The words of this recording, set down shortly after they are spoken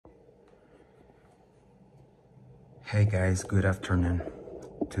Hey guys, good afternoon.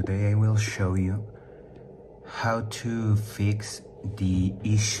 Today I will show you how to fix the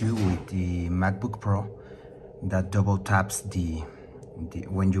issue with the MacBook Pro that double taps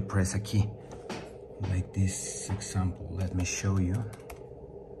when you press a key. Like this example, let me show you.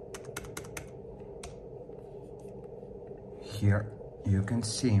 Here you can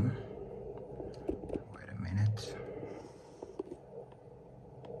see, wait a minute.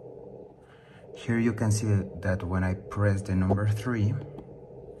 Here you can see that when I press the number 3,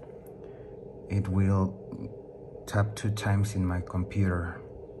 it will tap 2 times in my computer.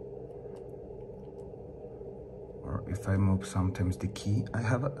 Or if I move sometimes the key, I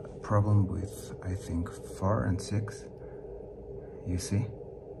have a problem with, I think, 4 and 6. You see?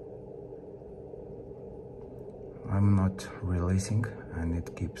 I'm not releasing and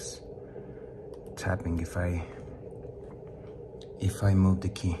it keeps tapping if I move the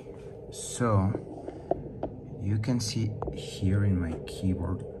key. So you can see here in my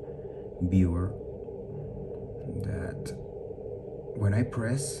keyboard viewer that when I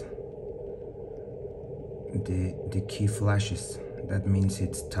press, the key flashes. That means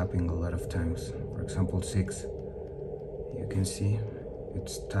it's tapping a lot of times. For example, 6, you can see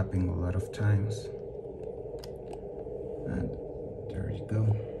it's tapping a lot of times, and there you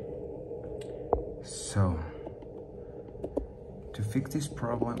go. So to fix this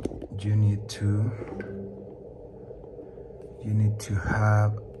problem, you need to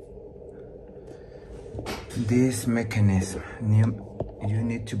have this mechanism. You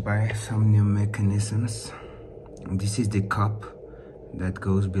need to buy some new mechanisms. This is the cup that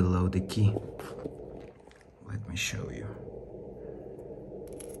goes below the key. Let me show you.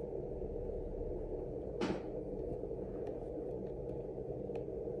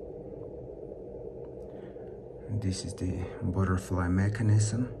 This is the butterfly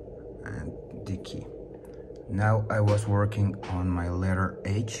mechanism and the key. Now I was working on my letter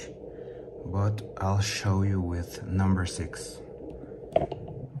H, but I'll show you with number 6.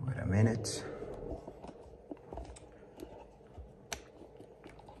 Wait a minute.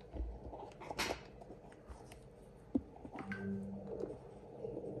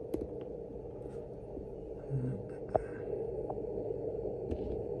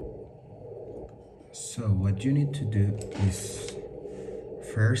 So what you need to do is,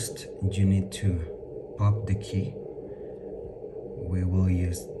 first you need to pop the key. We will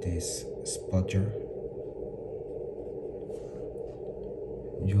use this sputter.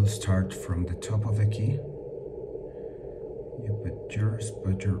 You'll start from the top of the key. You put your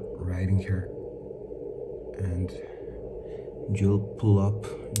sputter right in here and you'll pull up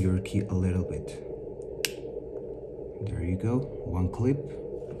your key a little bit. There you go, one clip.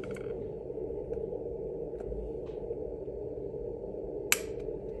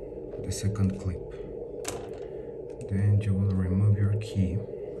 The second clip. Then you will remove your key.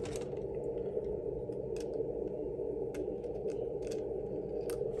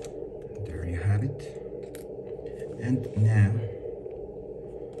 There you have it. And now,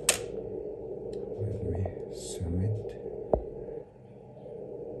 let me zoom it.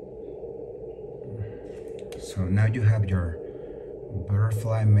 So now you have your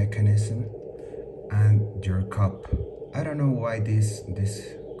butterfly mechanism and your cup. I don't know why these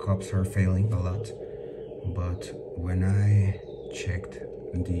cups are failing a lot, but when I checked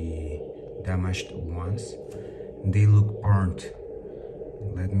the damaged ones, they look burnt.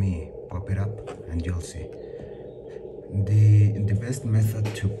 Let me pop it up and you'll see. The best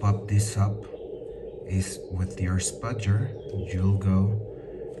method to pop this up is with your sputter. You'll go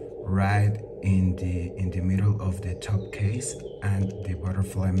right in the middle of the top case and the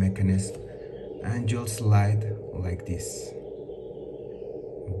butterfly mechanism, and you'll slide like this.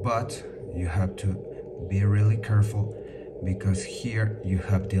 But you have to be really careful because here you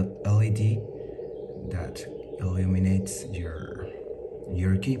have the LED that illuminates your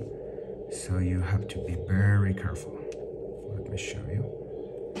key. So you have to be very careful. Let me show you.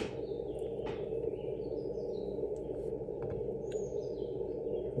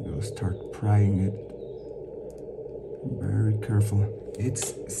 You'll start prying it. Very careful.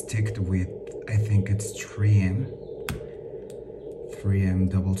 It's sticked with, I think it's 3M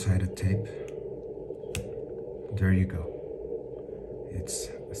double-sided tape. There you go. It's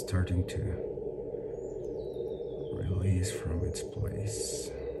starting to release from its place.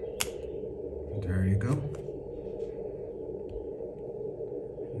 There you go.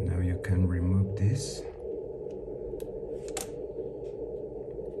 Now you can remove this.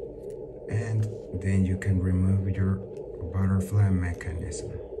 And then you can remove your butterfly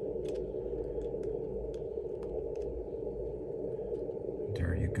mechanism.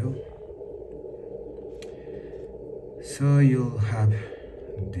 There you go. So you'll have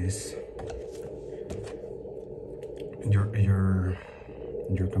this your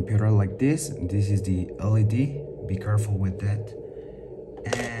computer like this. This is the LED. Be careful with that.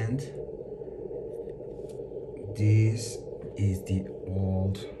 And this is the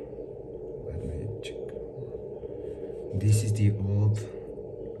old, let me check. This is the old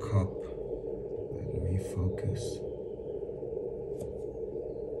cup. Let me focus.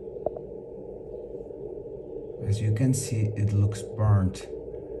 As you can see, it looks burnt.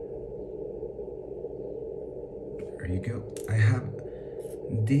 There you go. I have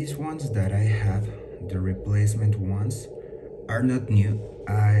these ones that I have, the replacement ones, are not new.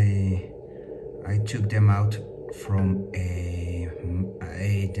 I took them out from a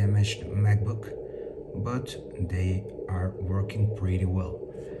damaged MacBook, but they are working pretty well.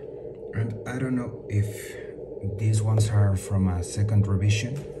 And I don't know if these ones are from a second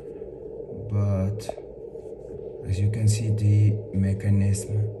revision, but as you can see, the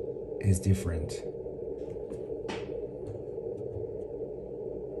mechanism is different.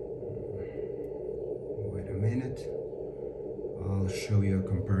 Wait a minute, I'll show you a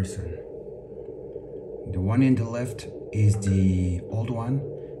comparison. The one in the left is the old one,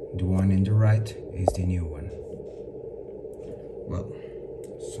 the one in the right is the new one. Well,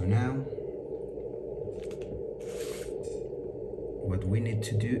 so now what we need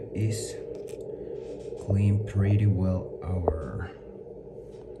to do is clean pretty well our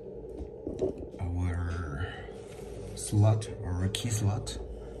slot or a key slot.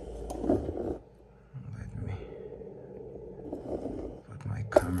 Let me put my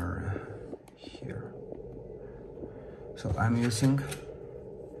camera here. So I'm using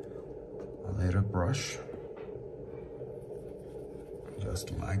a little brush,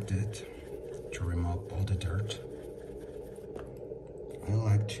 just like that, to remove all the dirt. I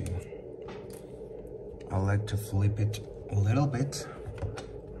like to flip it a little bit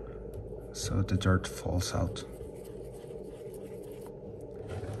so the dirt falls out.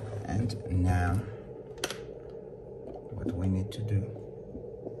 And now what we need to do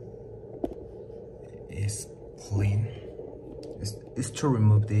is clean, is to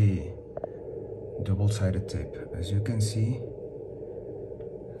remove the double-sided tape. As you can see,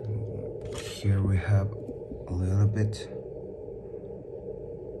 here we have a little bit.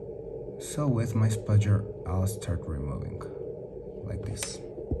 So with my spudger, I'll start removing like this.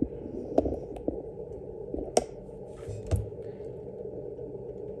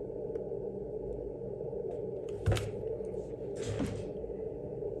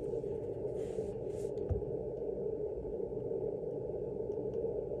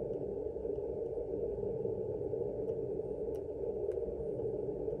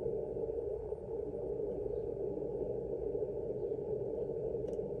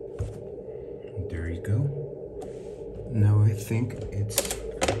 There you go. Now I think it's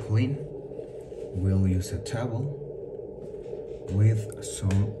clean. We'll use a towel with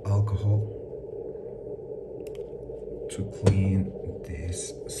some alcohol to clean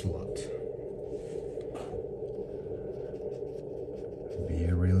this slot.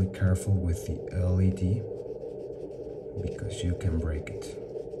 Be really careful with the LED because you can break it.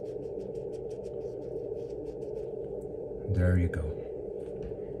 There you go.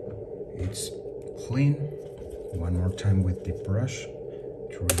 It's clean. One more time with the brush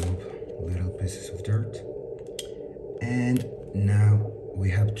to remove little pieces of dirt. And now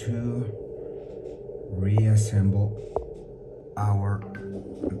we have to reassemble our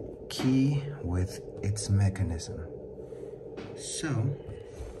key with its mechanism. So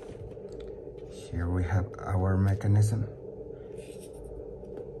here we have our mechanism.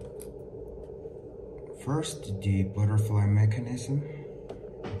 First the butterfly mechanism,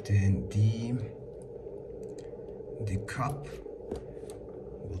 then the cup.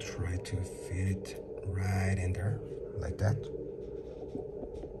 We'll try to fit it right in there, like that.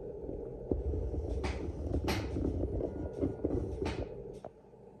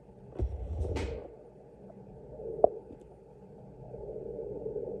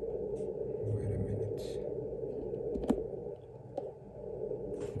 Wait a minute.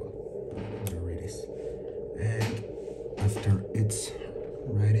 Well, there it is. And after it's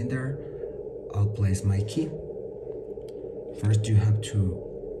right in there, I'll place my key. First you have to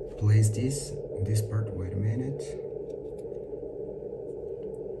place this part. Wait a minute.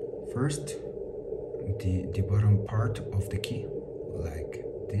 First the bottom part of the key, like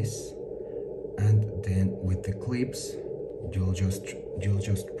this, and then with the clips you'll just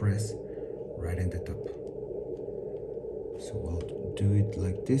press right in the top. So we'll do it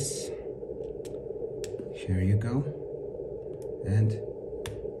like this. Here you go. And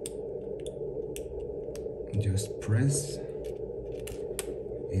just press.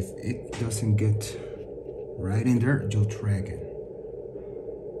 If it doesn't get right in there, just drag it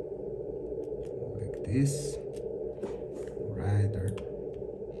like this, right there.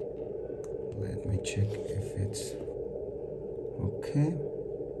 Let me check if it's okay.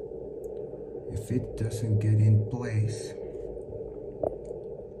 If it doesn't get in place,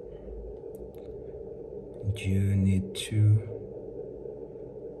 you need to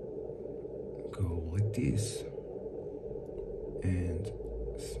go like this and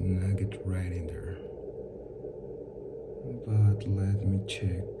snag it right in there. But let me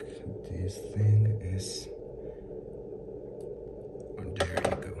check. This thing is, oh, there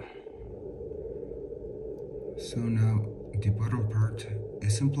you go. So now the bottom part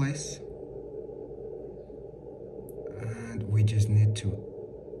is in place, and we just need to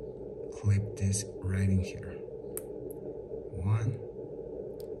clip this right in here. 1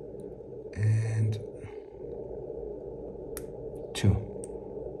 and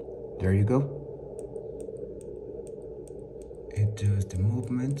 2. There you go. It does the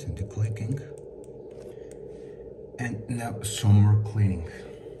movement and the clicking. And now some more cleaning.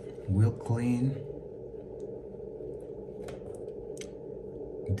 We'll clean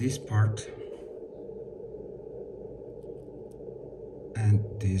this part and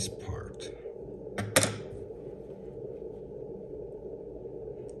this part.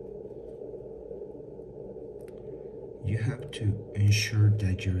 You have to ensure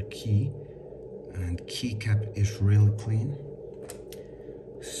that your key and keycap is really clean,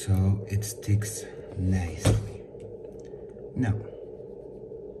 so it sticks nicely. Now,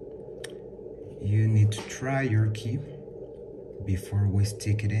 you need to try your key before we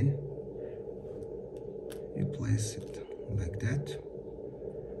stick it in. You place it like that,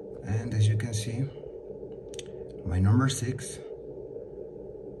 and as you can see, my number 6,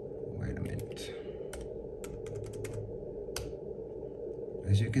 wait a minute.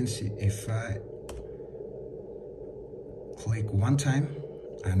 As you can see, if I click one time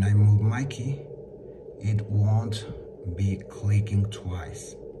and I move my key, it won't be clicking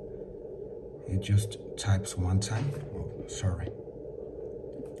twice. It just types one time. Oh, sorry.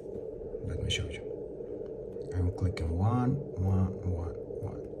 Let me show you. I'm clicking 1, 1, 1,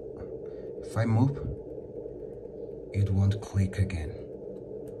 1. If I move, it won't click again.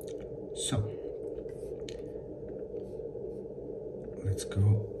 So, let's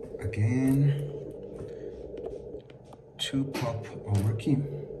go again to pop our key.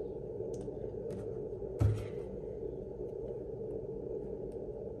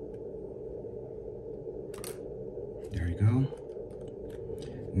 There you go.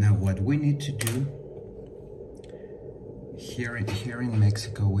 Now what we need to do, here in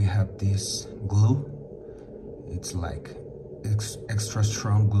Mexico we have this glue. It's like extra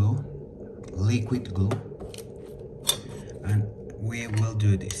strong glue, liquid glue. And we will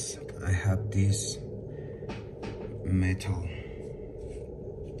do this. I have this metal,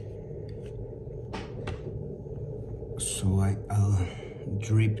 so I'll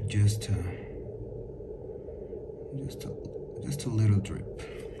drip just a little drip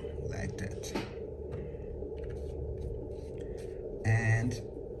like that, and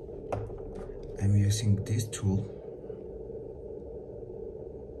I'm using this tool.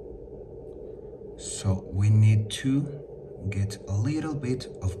 So we need to get a little bit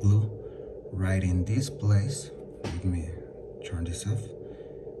of glue right in this place. Let me turn this off.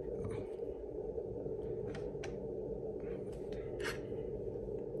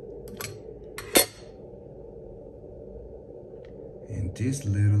 In this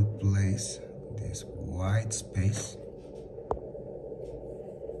little place, this white space,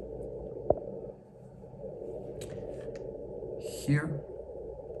 here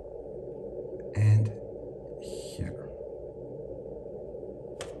and here.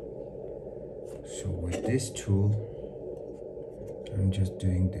 So with this tool, I'm just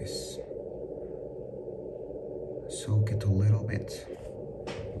doing this. Soak it a little bit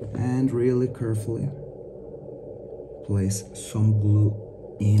and really carefully place some glue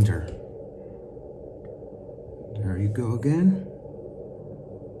in there. There you go again.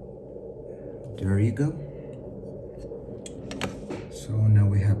 There you go. So now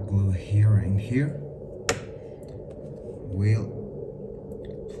we have glue here and here. We'll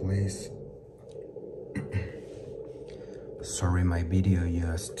place, sorry, my video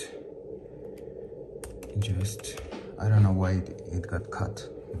just I don't know why it got cut,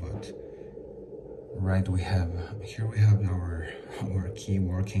 but right, here we have our key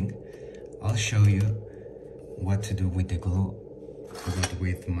working. I'll show you what to do with the glue, but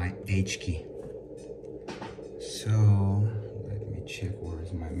with my H key. So let me check where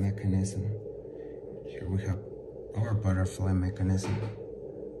is my mechanism. Here we have our butterfly mechanism.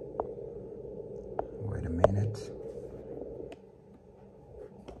 Wait a minute.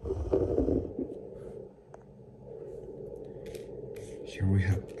 Here we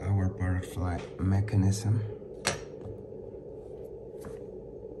have our butterfly mechanism.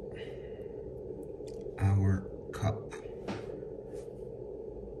 Our cup.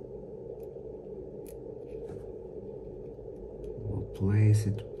 We'll place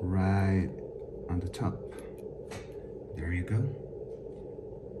it right on the top. There you go.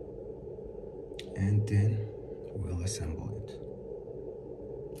 And then we'll assemble it.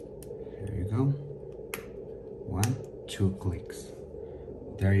 Here you go. 1, 2 clicks.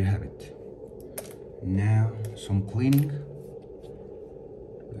 There you have it. Now some cleaning.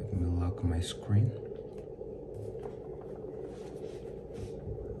 Let me lock my screen.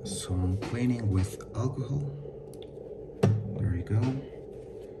 Some cleaning with alcohol. There you go.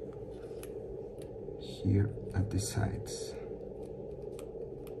 Here at the sides.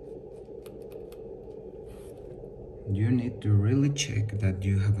 You need to really check that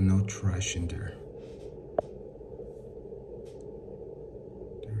you have no trash in there.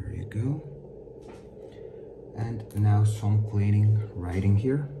 There you go. And now some cleaning right in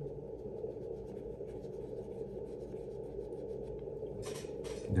here.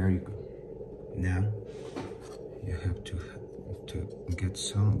 There you go. Now you have to get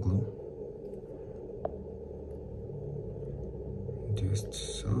some glue. Just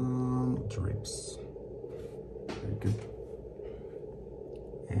some drips. Very good.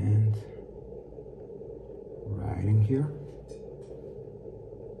 And right in here.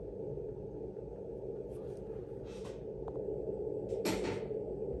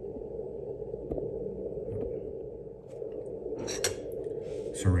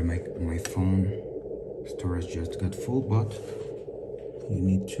 Sorry, my phone storage just got full, but you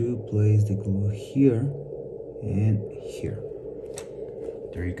need to place the glue here and here.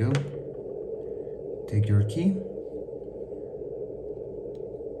 There you go. Take your key.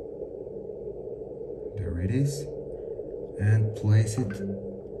 There it is. And place it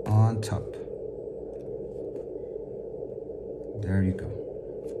on top. There you go.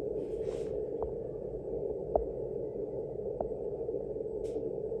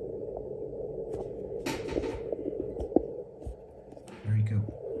 There you go.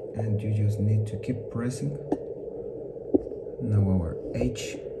 And you just need to keep pressing. Now our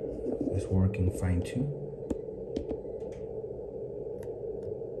H is working fine too.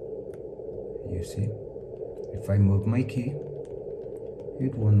 You see, if I move my key,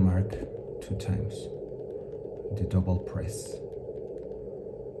 it won't mark 2 times the double press.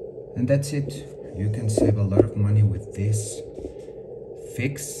 And that's it. You can save a lot of money with this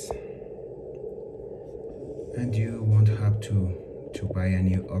fix, and you won't have to buy a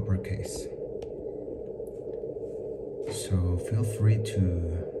new upper case. So feel free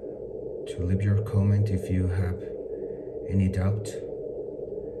to leave your comment if you have any doubt,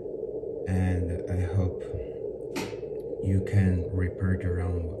 and I hope you can repair your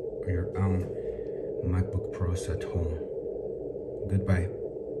own MacBook Pros at home. Goodbye.